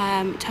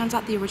 Turns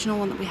out the original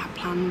one that we had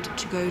planned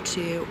to go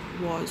to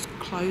was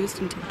closed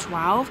until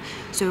 12,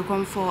 so we're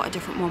going for a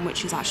different one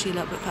which is actually a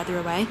little bit further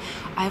away.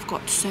 I've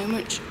got so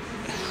much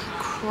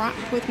crap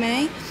with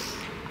me.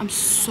 I'm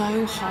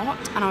so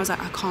hot, and I was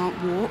like, I can't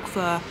walk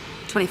for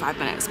 25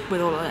 minutes with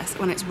all of this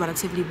when it's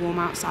relatively warm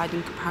outside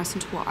in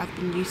comparison to what I've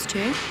been used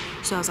to.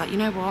 So I was like, you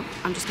know what,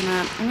 I'm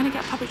gonna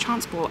get public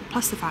transport,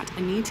 plus the fact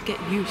I need to get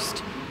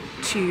used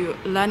to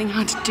learning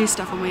how to do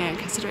stuff on my own,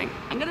 considering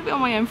I'm gonna be on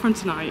my own from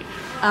tonight.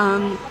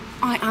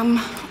 I am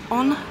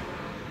on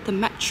the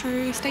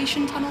metro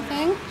station tunnel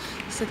thing,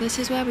 so this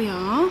is where we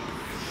are.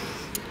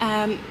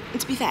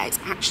 To be fair, it's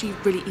actually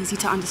really easy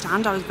to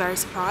understand. I was very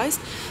surprised.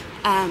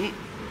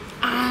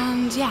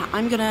 And yeah,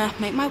 I'm gonna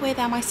make my way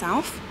there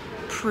myself,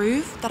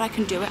 prove that I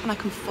can do it and I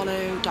can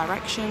follow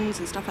directions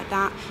and stuff like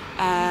that.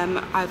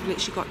 I've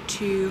literally got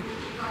two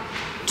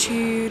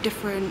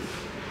different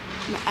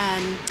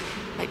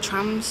like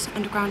trams,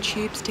 underground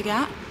tubes to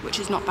get, which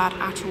is not bad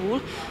at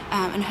all.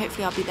 And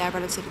hopefully I'll be there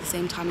relatively the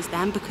same time as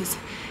them, because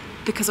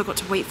I've got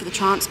to wait for the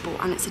transport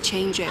and it's a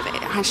changeover.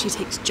 It actually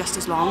takes just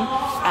as long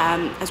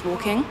as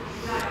walking,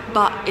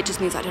 but it just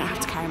means I don't have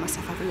to carry my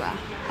stuff everywhere.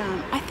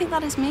 I think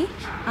that is me.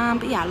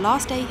 But yeah,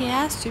 last day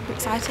here, super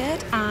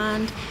excited,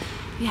 and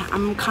yeah,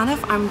 I'm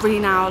really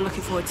now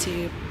looking forward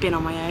to being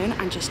on my own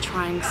and just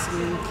trying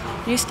some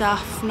new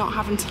stuff, not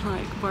having to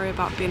like worry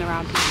about being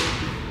around people.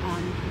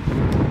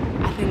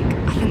 I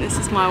think this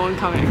is my one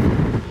coming.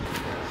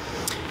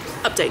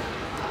 Update.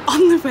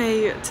 On the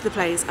way to the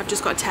place, I've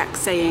just got a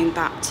text saying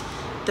that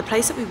the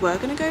place that we were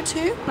going to go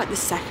to, like the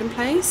second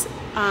place,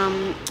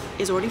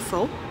 is already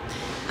full,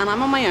 and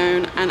I'm on my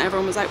own, and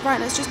everyone was like, right,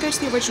 let's just go to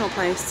the original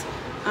place.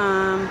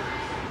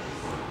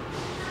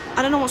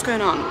 I don't know what's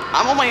going on.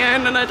 I'm on my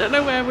own and I don't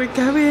know where we're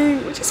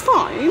going, which is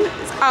fine.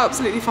 It's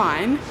absolutely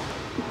fine.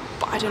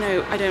 But I don't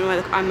know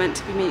whether I'm meant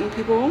to be meeting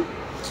people.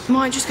 I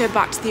might just go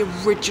back to the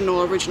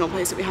original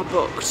place that we had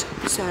booked.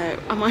 So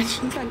I might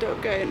just end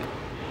up going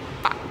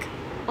back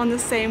on the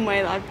same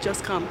way that I've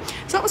just come.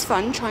 So that was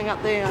fun, trying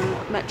out the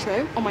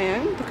metro on my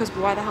own, because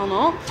why the hell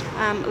not?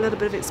 A little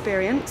bit of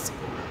experience.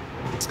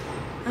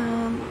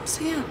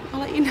 So yeah,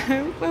 I'll let you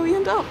know where we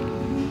end up.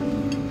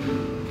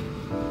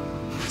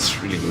 It's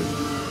really good.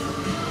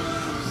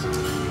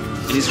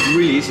 And it's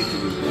really easy to do,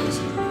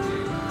 honestly.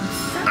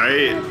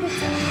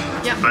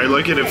 I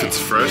like it if it's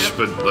fresh,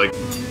 but like.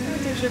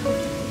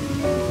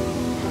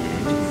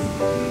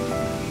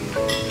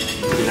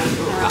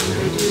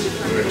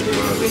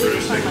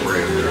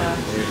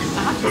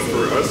 But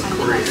for us,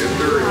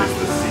 coriander is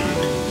the seed.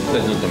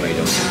 That's not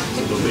tomato.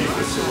 The leaf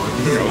is the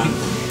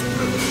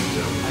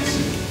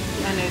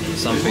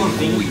Something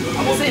gooey.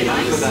 Honestly,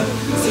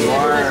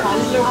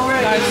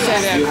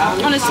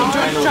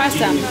 try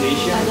some.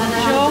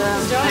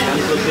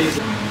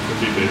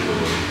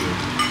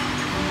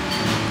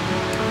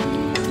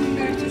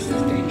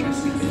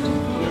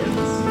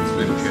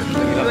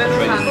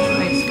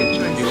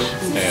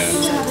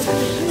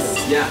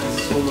 Yeah,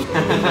 so much.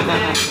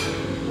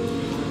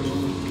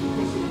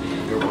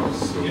 Your one's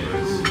so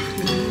nice.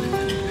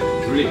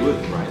 It's really good,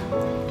 right?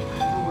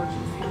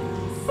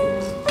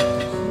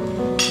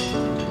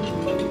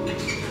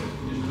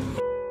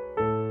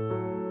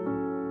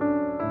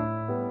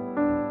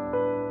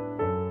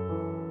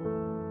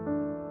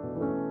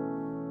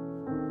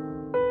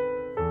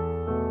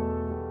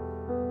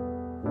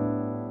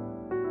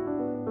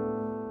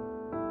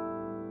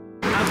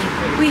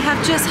 We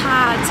have just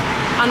had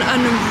an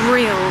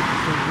unreal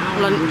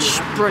lunch,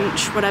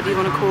 brunch, whatever you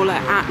want to call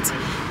it, at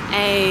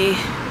a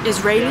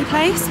Israeli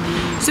place.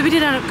 So we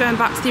did end up going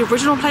back to the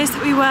original place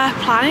that we were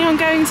planning on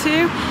going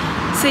to.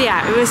 So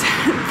yeah, it was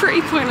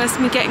pretty pointless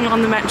me getting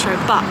on the metro,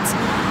 but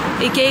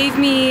it gave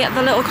me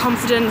the little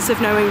confidence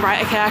of knowing,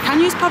 right, okay, I can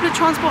use public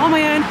transport on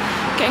my own,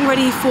 getting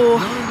ready for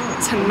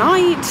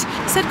tonight.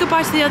 Said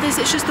goodbye to the others,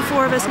 it's just the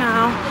four of us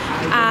now,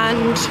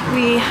 and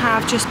we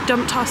have just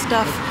dumped our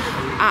stuff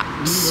at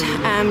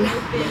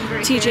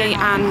TJ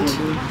and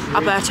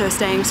Alberto are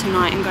staying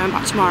tonight and going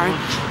back tomorrow,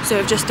 so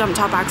we've just dumped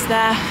our bags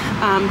there.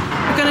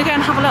 We're going to go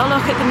and have a little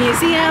look at the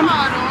museum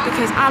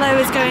because Alo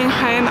is going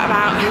home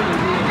about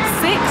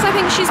 6, I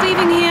think she's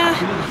leaving here.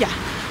 Yeah,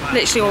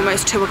 literally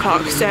almost 2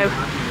 o'clock, so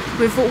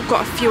we've all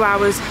got a few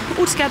hours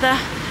all together,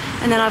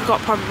 and then I've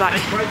got probably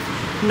like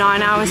 9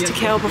 hours to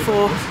kill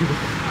before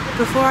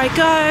I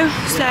go,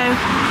 so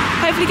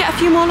hopefully get a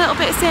few more little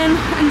bits in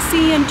and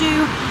see and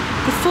do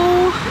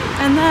before,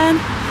 and then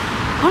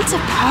on to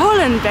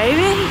Poland,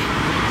 baby.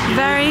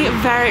 Very,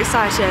 very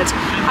excited.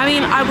 I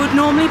mean, I would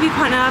normally be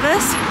quite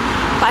nervous,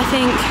 but I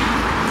think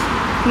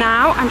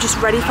now I'm just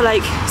ready for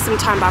like some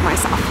time by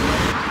myself.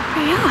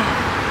 But yeah,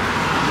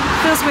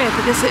 feels weird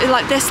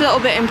that this little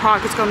bit in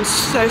Prague has gone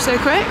so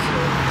quick.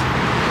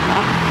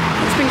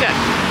 It's been good,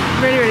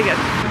 really, really good.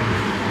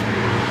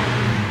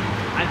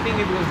 I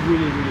think it was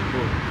really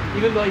cool.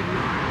 Even though I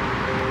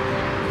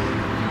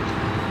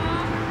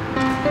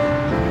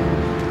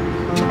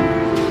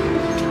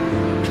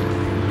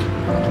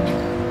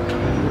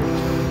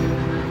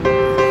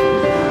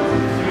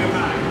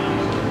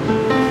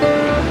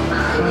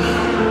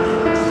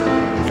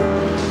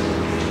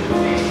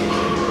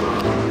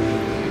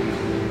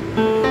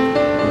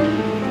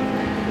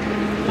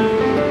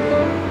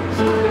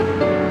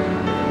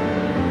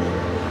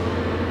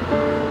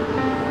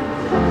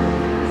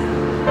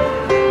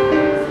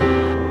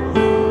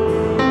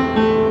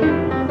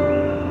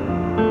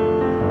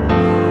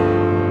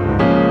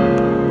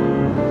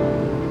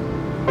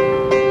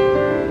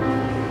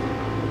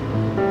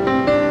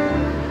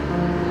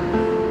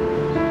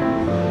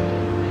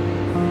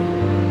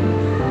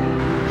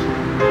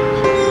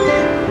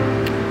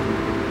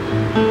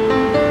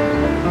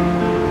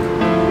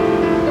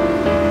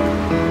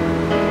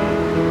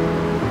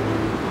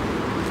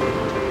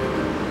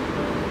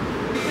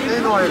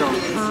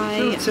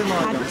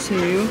had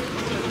to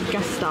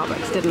guess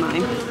Starbucks, didn't I?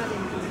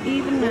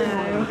 Even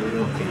though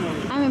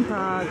I'm in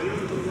Prague,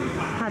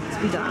 had to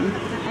be done.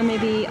 And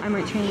maybe I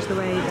might change the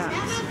way that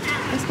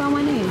I spell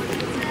my name.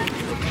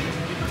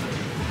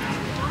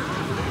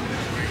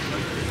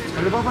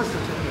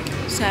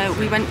 So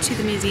we went to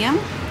the museum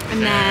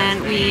and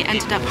then we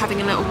ended up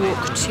having a little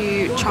walk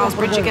to Charles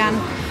Bridge again.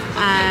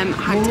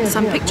 Had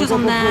some pictures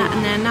on there,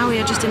 and then now we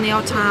are just in the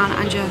old town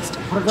and just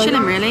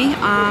chilling really.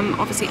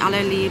 Obviously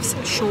Alo leaves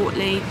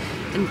shortly,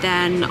 and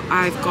then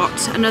I've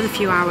got another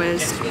few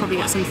hours. I'll probably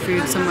get some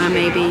food somewhere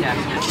maybe,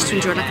 just to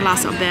enjoy like a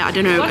last little bit. I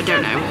don't know,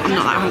 I'm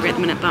not that hungry at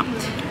the minute, but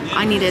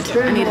I needed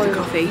a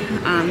coffee.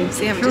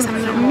 So yeah, we're just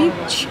having a little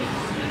mooch,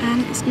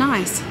 and it's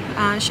nice.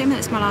 Shame that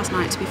it's my last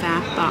night, to be fair,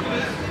 but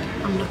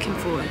I'm looking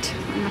forward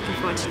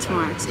to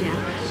tomorrow, so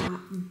yeah.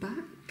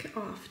 Back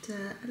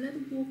after a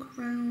little walk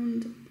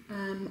around.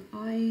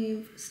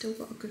 I've still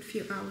got a good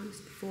few hours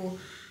before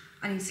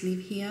I need to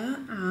leave here.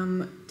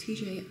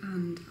 TJ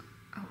and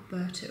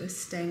Alberto are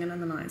staying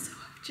another night, so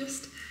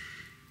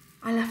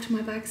I left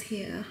my bags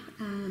here,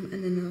 and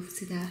then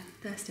obviously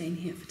they're staying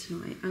here for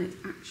tonight, and it's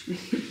actually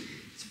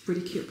it's a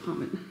really cute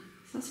apartment.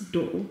 So that's a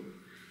door,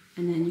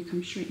 and then you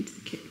come straight into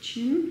the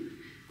kitchen,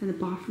 and the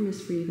bathroom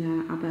is free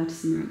there.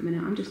 Alberto's in there at the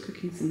minute. I'm just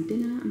cooking some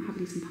dinner. I'm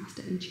having some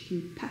pasta and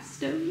chicken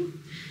pesto.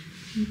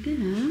 And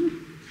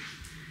then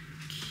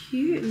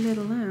cute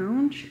little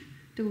lounge,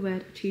 double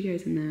bed.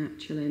 TJ's in there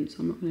chilling, so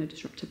I'm not going to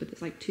disrupt her, but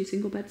there's like 2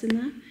 single beds in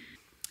there.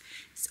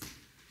 It's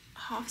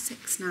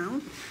 6:30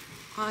 now.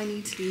 I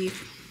need to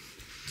leave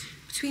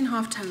between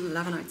 10:30 and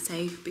 11, I'd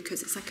say,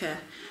 because it's like a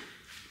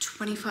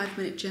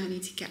 25-minute journey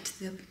to get to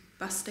the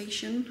bus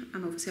station,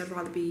 and obviously I'd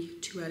rather be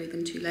too early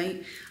than too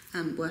late.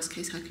 Worst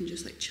case, I can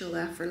just like chill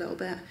there for a little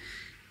bit.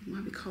 It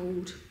might be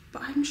cold,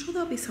 but I'm sure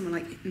there'll be someone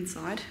like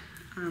inside.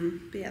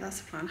 But yeah,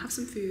 that's the plan. Have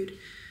some food.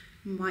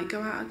 Might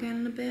go out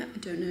again in a bit. I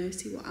don't know.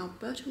 See what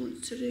Alberto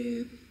wants to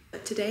do.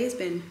 But today has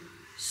been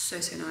so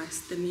nice.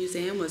 The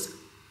museum was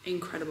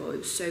incredible. It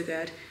was so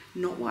good.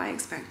 Not what I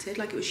expected.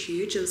 Like, it was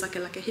huge. There was like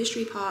a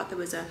history part. There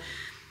was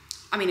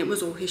I mean, it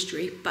was all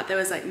history, but there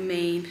was like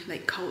main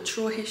like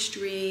cultural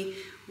history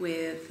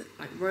with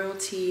like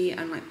royalty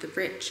and like the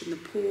rich and the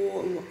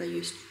poor and what they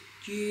used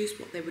to use,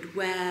 what they would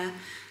wear,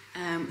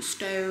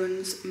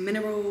 stones,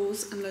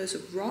 minerals, and loads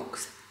of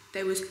rocks.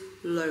 There was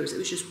loads. It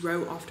was just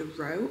row after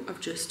row of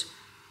just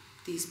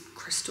these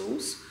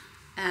crystals.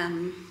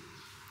 And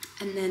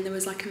then there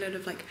was like a load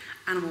of like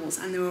animals,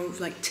 and they were all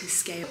like to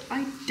scale.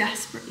 I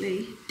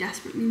desperately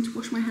need to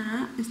wash my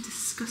hair, as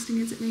disgusting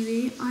as it may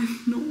be.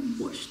 I've not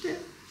washed it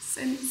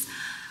since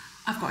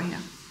I've got here.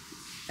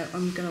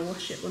 I'm gonna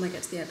wash it when I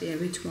get to the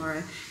Airbnb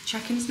tomorrow.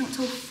 Check-in's not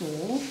till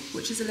 4,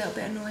 which is a little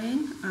bit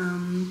annoying.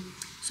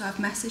 So I've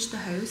messaged the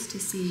host to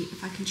see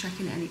if I can check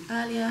in any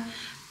earlier,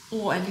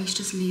 or at least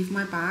just leave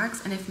my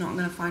bags, and if not, I'm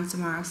gonna find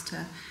somewhere else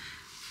to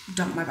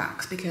dump my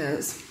bags,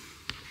 because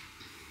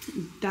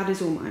that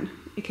is all mine.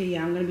 Okay,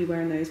 yeah, I'm gonna be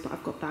wearing those, but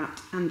I've got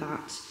that and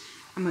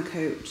my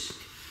coat.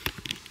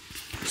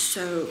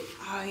 So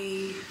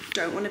I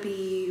don't wanna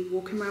be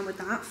walking around with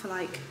that for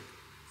like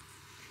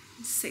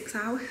 6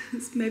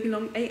 hours, maybe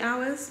 8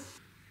 hours.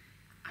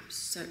 I'm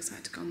so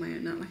excited to go on my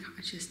own now. Like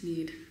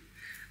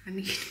I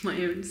need my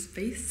own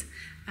space.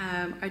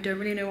 I don't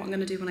really know what I'm going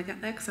to do when I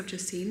get there because I've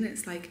just seen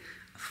it's like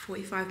a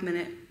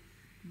 45-minute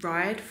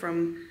ride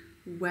from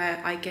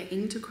where I get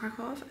into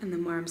Krakow and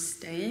then where I'm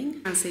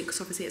staying. And see, because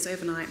obviously it's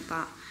overnight,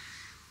 but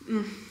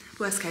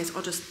worst case,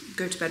 I'll just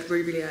go to bed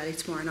really, really early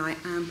tomorrow night.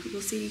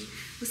 We'll see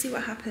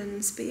what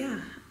happens. But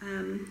yeah,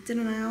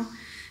 dinner now.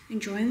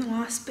 Enjoying the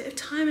last bit of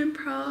time in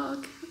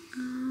Prague.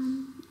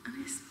 And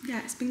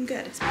it's been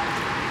good.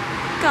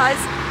 Guys,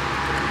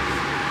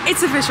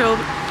 it's official.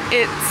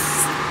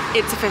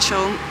 It's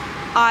official.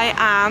 I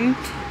am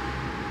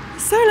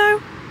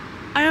solo.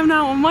 I am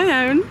now on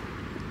my own.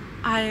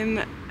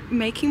 I'm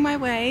making my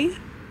way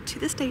to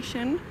the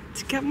station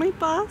to get my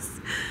bus.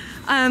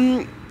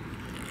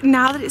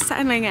 Now that it's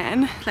settling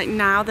in, like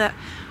now that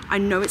I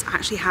know it's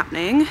actually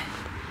happening,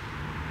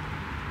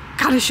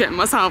 kind of shitting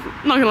myself,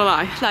 not gonna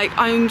lie. Like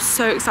I'm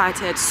so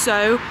excited,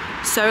 so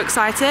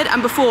excited.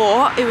 And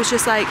before it was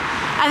just like,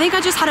 I think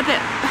I just had a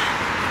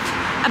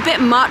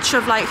bit much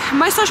of like,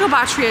 my social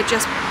battery had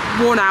just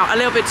worn out a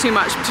little bit too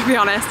much, to be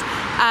honest.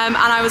 And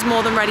I was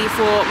more than ready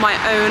for my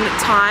own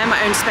time, my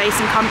own space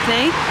and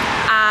company.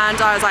 And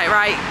I was like,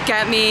 right,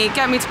 get me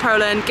to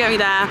Poland, get me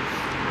there.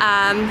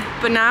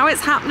 But now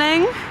it's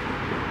happening.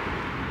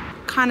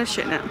 Kind of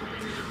shitting it,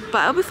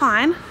 but it'll be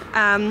fine.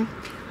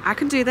 I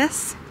can do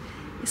this.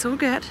 It's all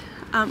good.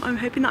 I'm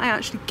hoping that I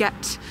actually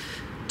get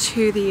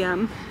to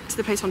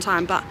the place on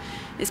time, but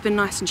it's been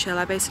nice and chill.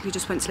 I basically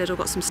just went to Lidl,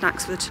 got some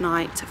snacks for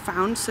tonight,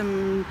 found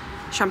some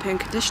shampoo and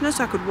conditioner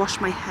so I could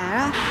wash my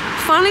hair.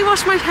 Finally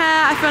washed my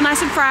hair. I feel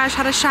nice and fresh,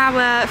 had a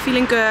shower,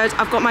 feeling good.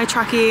 I've got my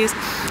trackies,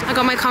 I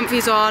got my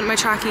comfies on, my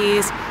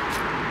trackies,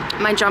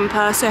 my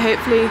jumper, so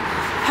hopefully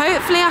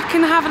I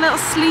can have a little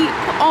sleep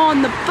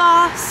on the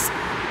bus.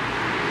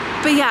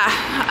 But yeah,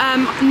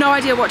 no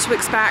idea what to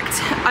expect.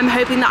 I'm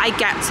hoping that I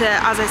get to,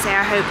 as I say,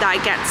 I hope that I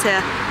get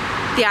to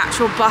the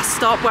actual bus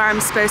stop where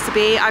I'm supposed to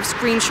be. I've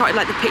screenshotted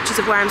like the pictures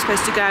of where I'm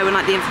supposed to go and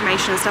like the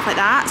information and stuff like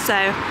that, so.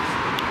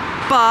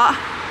 But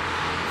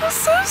I'm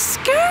so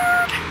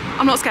scared.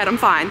 I'm not scared, I'm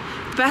fine.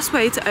 The best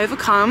way to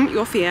overcome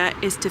your fear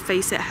is to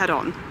face it head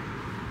on.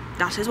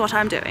 That is what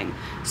I'm doing.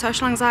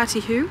 Social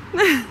anxiety who?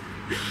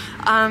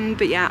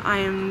 But yeah, I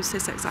am so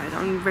excited.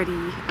 I'm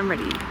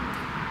ready.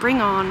 Bring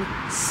on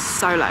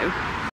solo.